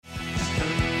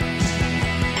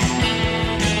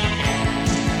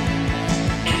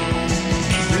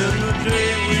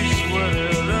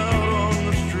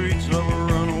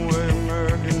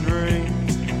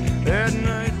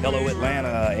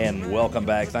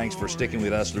welcome back. Thanks for sticking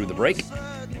with us through the break.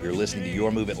 You're listening to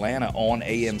Your Move Atlanta on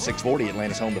AM 640,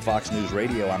 Atlanta's home to Fox News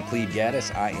Radio. I'm Cleve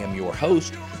Gaddis. I am your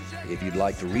host. If you'd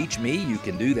like to reach me, you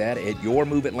can do that at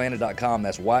yourmoveatlanta.com.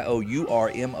 That's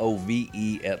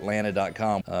YOURMOVE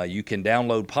Atlanta.com. You can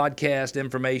download podcast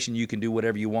information. You can do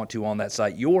whatever you want to on that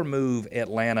site,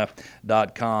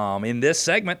 yourmoveatlanta.com. In this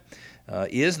segment,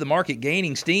 is the market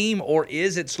gaining steam or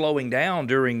is it slowing down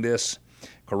during this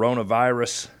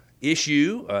coronavirus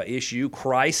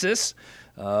crisis?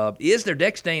 Is there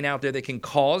deck stain out there that can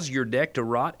cause your deck to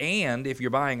rot? And if you're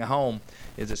buying a home,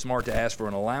 is it smart to ask for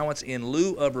an allowance in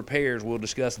lieu of repairs? We'll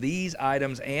discuss these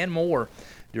items and more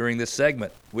during this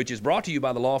segment, which is brought to you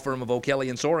by the law firm of O'Kelly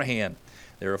and Sorahan.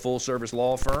 They're a full-service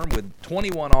law firm with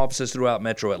 21 offices throughout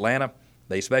Metro Atlanta.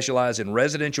 They specialize in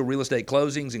residential real estate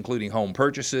closings, including home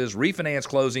purchases, refinance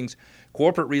closings,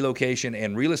 corporate relocation,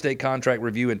 and real estate contract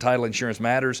review and title insurance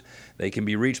matters. They can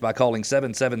be reached by calling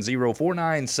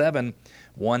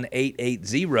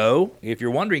 770-497-1880. If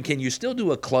you're wondering, can you still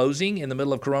do a closing in the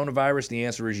middle of coronavirus? The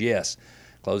answer is yes.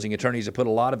 Closing attorneys have put a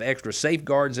lot of extra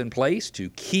safeguards in place to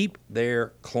keep their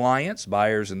clients,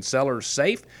 buyers and sellers,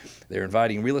 safe. They're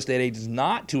inviting real estate agents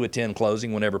not to attend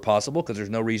closing whenever possible because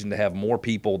there's no reason to have more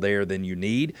people there than you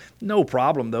need. No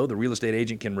problem, though. The real estate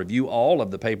agent can review all of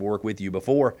the paperwork with you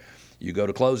before you go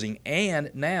to closing.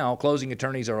 And now closing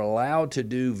attorneys are allowed to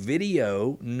do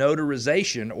video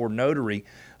notarization or notary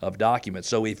of documents.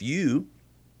 So if you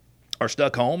are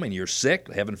stuck home and you're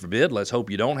sick, heaven forbid, let's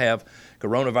hope you don't have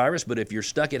coronavirus, but if you're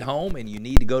stuck at home and you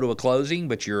need to go to a closing,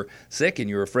 but you're sick and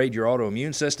you're afraid your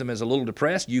autoimmune system is a little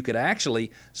depressed, you could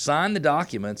actually sign the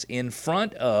documents in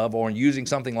front of, or using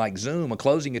something like Zoom, a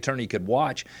closing attorney could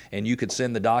watch, and you could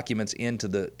send the documents to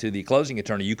the closing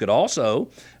attorney. You could also,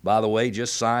 by the way,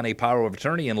 just sign a power of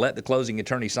attorney and let the closing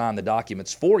attorney sign the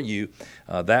documents for you.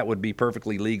 That would be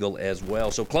perfectly legal as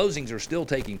well. So closings are still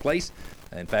taking place.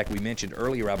 In fact, we mentioned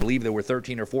earlier, I believe there were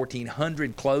 1,300 or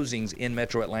 1,400 closings in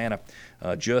Metro Atlanta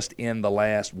just in the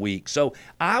last week. So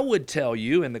I would tell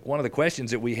you, and one of the questions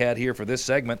that we had here for this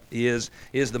segment is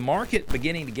the market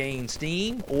beginning to gain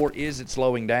steam or is it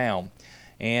slowing down?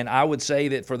 And I would say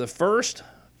that for the first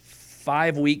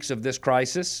 5 weeks of this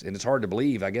crisis, and it's hard to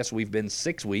believe, I guess we've been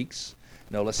 6 weeks.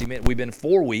 No, let's see, we've been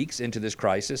 4 weeks into this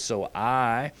crisis, so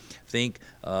I think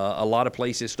a lot of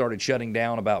places started shutting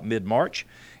down about mid-March.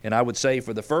 And I would say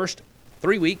for the first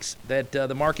 3 weeks that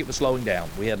the market was slowing down.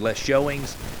 We had less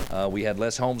showings. We had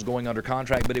less homes going under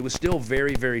contract, but it was still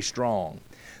very, very strong.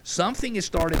 Something has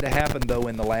started to happen, though,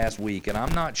 in the last week, and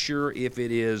I'm not sure if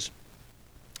it is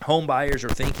home buyers are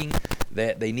thinking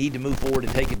that they need to move forward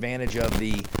and take advantage of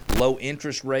the low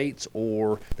interest rates,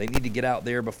 or they need to get out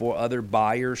there before other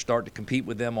buyers start to compete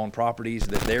with them on properties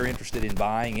that they're interested in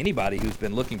buying. Anybody who's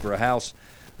been looking for a house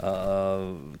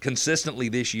consistently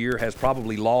this year has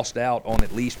probably lost out on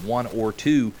at least one or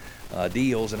two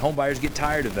deals, and home buyers get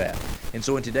tired of that. And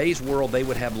so in today's world, they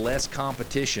would have less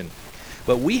competition.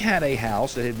 But we had a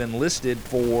house that had been listed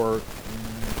for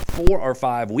 4 or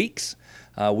 5 weeks.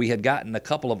 We had gotten a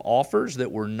couple of offers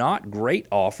that were not great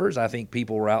offers. I think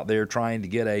people were out there trying to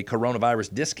get a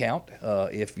coronavirus discount,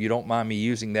 if you don't mind me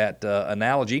using that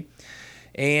analogy.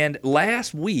 And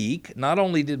last week, not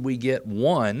only did we get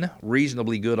one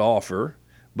reasonably good offer,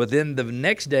 but then the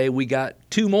next day we got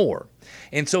 2 more.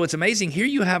 And so it's amazing. Here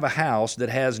you have a house that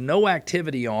has no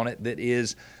activity on it that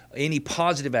is any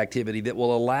positive activity that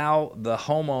will allow the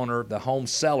homeowner, the home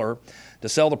seller, to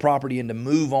sell the property and to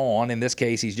move on. In this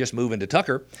case, he's just moving to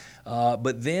Tucker.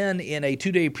 But then in a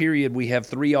 2-day period, we have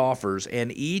 3 offers,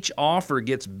 and each offer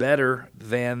gets better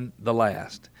than the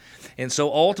last. And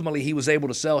so ultimately, he was able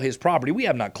to sell his property. We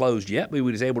have not closed yet, but he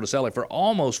was able to sell it for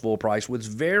almost full price with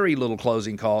very little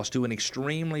closing cost to an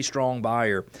extremely strong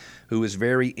buyer who is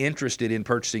very interested in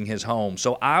purchasing his home.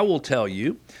 So I will tell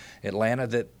you, Atlanta,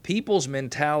 that people's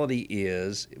mentality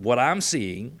is, what I'm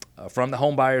seeing from the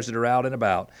home buyers that are out and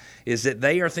about, is that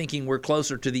they are thinking we're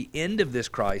closer to the end of this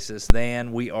crisis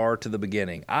than we are to the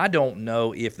beginning. I don't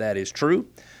know if that is true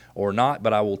or not,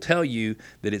 but I will tell you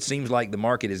that it seems like the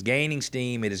market is gaining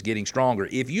steam. It is getting stronger.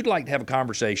 If you'd like to have a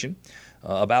conversation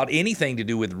about anything to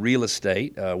do with real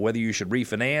estate, whether you should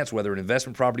refinance, whether an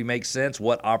investment property makes sense,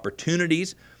 what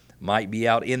opportunities might be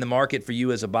out in the market for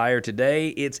you as a buyer today,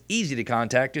 it's easy to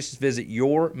contact us. Just visit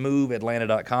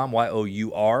yourmoveatlanta.com,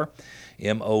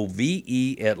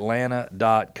 YOURMOVE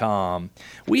Atlanta.com.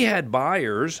 We had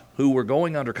buyers who were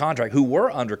under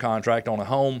contract on a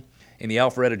home in the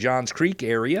Alpharetta Johns Creek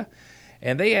area,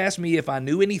 and they asked me if I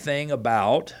knew anything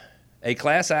about a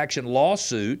class action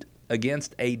lawsuit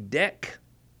against a deck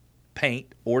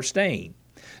paint or stain.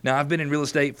 Now, I've been in real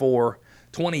estate for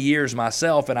 20 years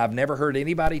myself, and I've never heard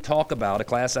anybody talk about a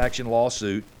class action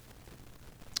lawsuit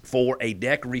for a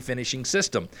deck refinishing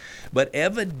system. But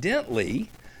evidently,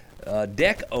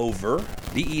 Deckover,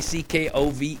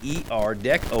 Deckover,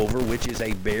 Deckover, which is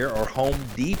a Behr or Home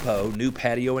Depot new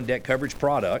patio and deck coverage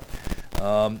product,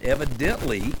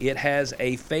 evidently it has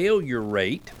a failure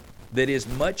rate that is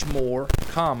much more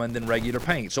common than regular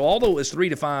paint. So although it's 3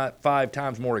 to 5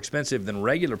 times more expensive than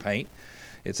regular paint,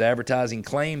 its advertising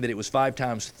claimed that it was 5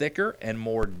 times thicker and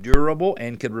more durable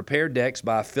and could repair decks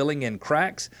by filling in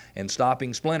cracks and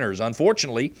stopping splinters.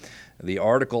 Unfortunately, the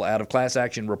article out of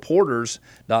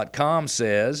ClassActionReporters.com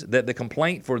says that the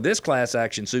complaint for this class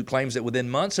action suit claims that within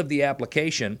months of the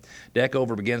application,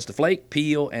 Deckover begins to flake,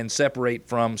 peel, and separate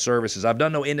from surfaces. I've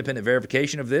done no independent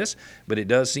verification of this, but it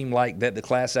does seem like that the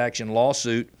class action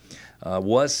lawsuit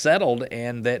was settled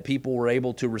and that people were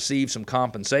able to receive some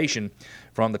compensation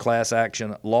from the class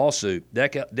action lawsuit.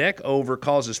 Deckover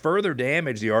causes further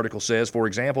damage, the article says, for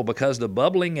example, because the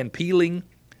bubbling and peeling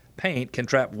paint can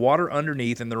trap water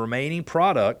underneath and the remaining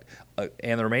product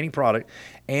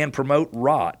and promote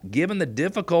rot. Given the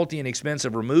difficulty and expense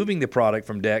of removing the product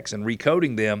from decks and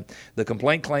recoating them, the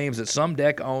complaint claims that some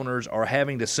deck owners are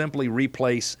having to simply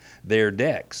replace their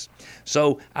decks.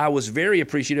 So I was very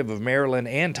appreciative of Marilyn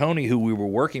and Tony, who we were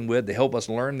working with, to help us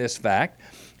learn this fact.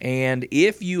 And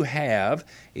if you're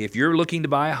looking to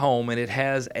buy a home and it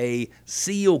has a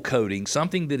seal coating,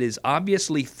 something that is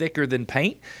obviously thicker than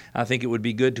paint, I think it would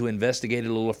be good to investigate it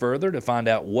a little further to find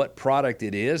out what product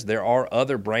it is. There are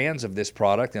other brands of this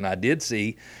product, and I did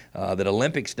see that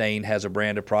Olympic Stain has a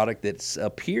brand of product that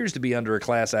appears to be under a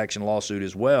class action lawsuit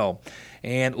as well.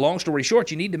 And long story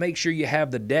short, you need to make sure you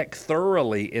have the deck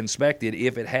thoroughly inspected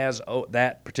if it has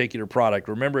that particular product.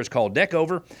 Remember, it's called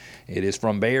Deckover. It is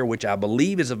from Behr, which I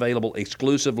believe is available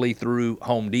exclusively through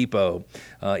Home Depot.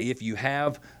 If you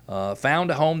have found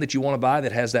a home that you want to buy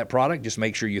that has that product, just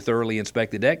make sure you thoroughly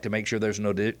inspect the deck to make sure there's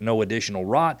no additional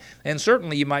rot. And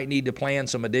certainly you might need to plan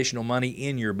some additional money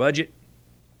in your budget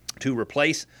to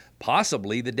replace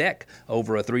possibly the deck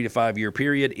over a 3 to 5 year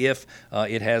period if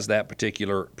it has that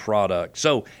particular product.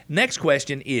 So next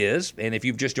question is, and if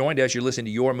you've just joined us, you're listening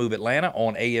to Your Move Atlanta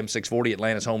on AM 640,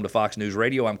 Atlanta's home to Fox News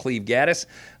Radio. I'm Cleve Gaddis.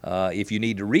 If you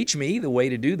need to reach me, the way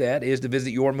to do that is to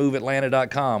visit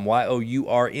yourmoveatlanta.com,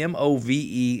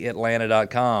 YOURMOVE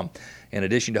Atlanta.com. In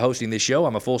addition to hosting this show,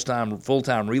 I'm a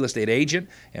full-time real estate agent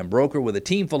and broker with a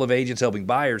team full of agents helping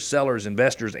buyers, sellers,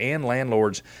 investors, and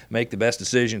landlords make the best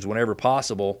decisions whenever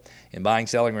possible in buying,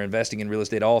 selling, or investing in real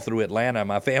estate all through Atlanta.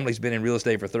 My family's been in real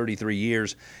estate for 33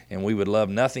 years, and we would love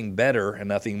nothing better and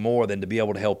nothing more than to be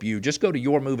able to help you. Just go to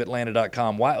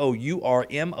yourmoveatlanta.com,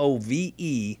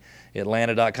 YOURMOVE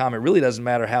Atlanta.com. It really doesn't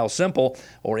matter how simple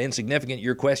or insignificant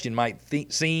your question might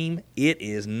seem. It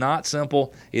is not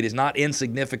simple. It is not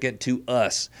insignificant to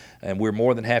us. And we're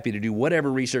more than happy to do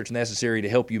whatever research necessary to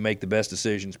help you make the best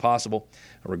decisions possible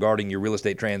regarding your real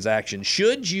estate transaction.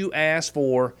 Should you ask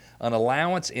for an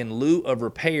allowance in lieu of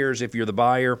repairs if you're the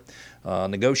buyer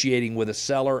negotiating with a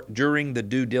seller during the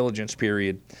due diligence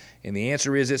period? And the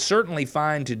answer is it's certainly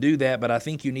fine to do that, but I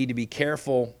think you need to be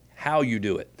careful how you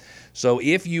do it. So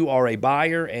if you are a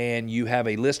buyer and you have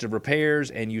a list of repairs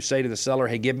and you say to the seller,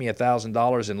 hey, give me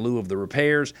 $1,000 in lieu of the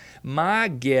repairs, my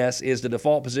guess is the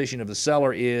default position of the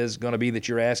seller is going to be that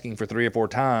you're asking for 3 or 4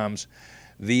 times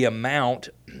the amount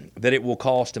that it will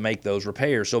cost to make those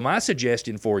repairs. So my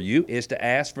suggestion for you is to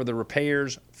ask for the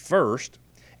repairs first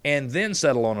and then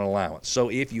settle on an allowance. So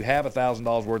if you have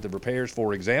 $1,000 worth of repairs,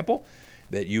 for example,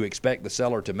 that you expect the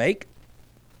seller to make,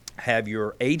 have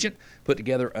your agent put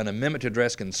together an amendment to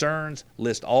address concerns,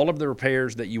 list all of the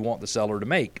repairs that you want the seller to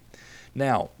make.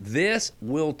 Now, this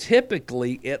will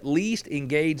typically at least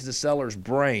engage the seller's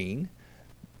brain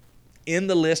in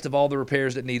the list of all the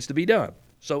repairs that needs to be done.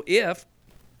 So if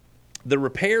the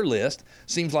repair list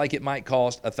seems like it might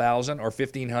cost $1,000 or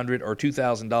 $1,500 or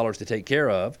 $2,000 to take care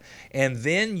of, and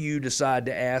then you decide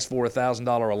to ask for a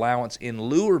 $1,000 allowance in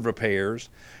lieu of repairs,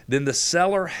 then the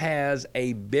seller has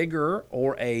a bigger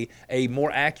or a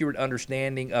more accurate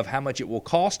understanding of how much it will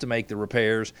cost to make the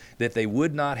repairs that they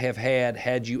would not have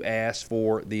had you asked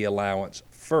for the allowance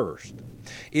first.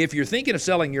 If you're thinking of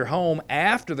selling your home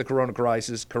after the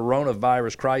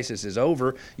coronavirus crisis is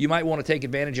over, you might want to take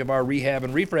advantage of our rehab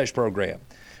and refresh program.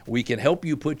 We can help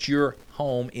you put your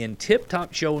home in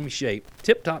tip-top showing shape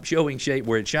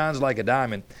where it shines like a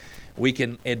diamond. We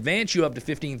can advance you up to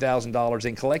 $15,000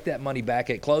 and collect that money back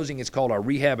at closing. It's called our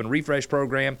Rehab and Refresh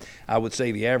program. I would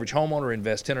say the average homeowner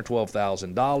invests $10,000 or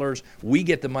 $12,000. We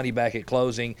get the money back at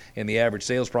closing, and the average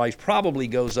sales price probably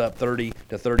goes up $30,000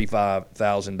 to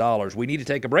 $35,000. We need to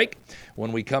take a break.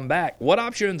 When we come back, what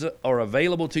options are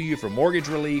available to you for mortgage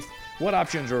relief? What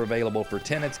options are available for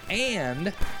tenants?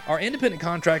 And are independent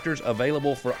contractors are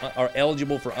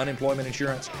eligible for unemployment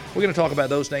insurance? We're going to talk about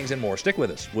those things and more. Stick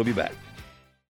with us. We'll be back.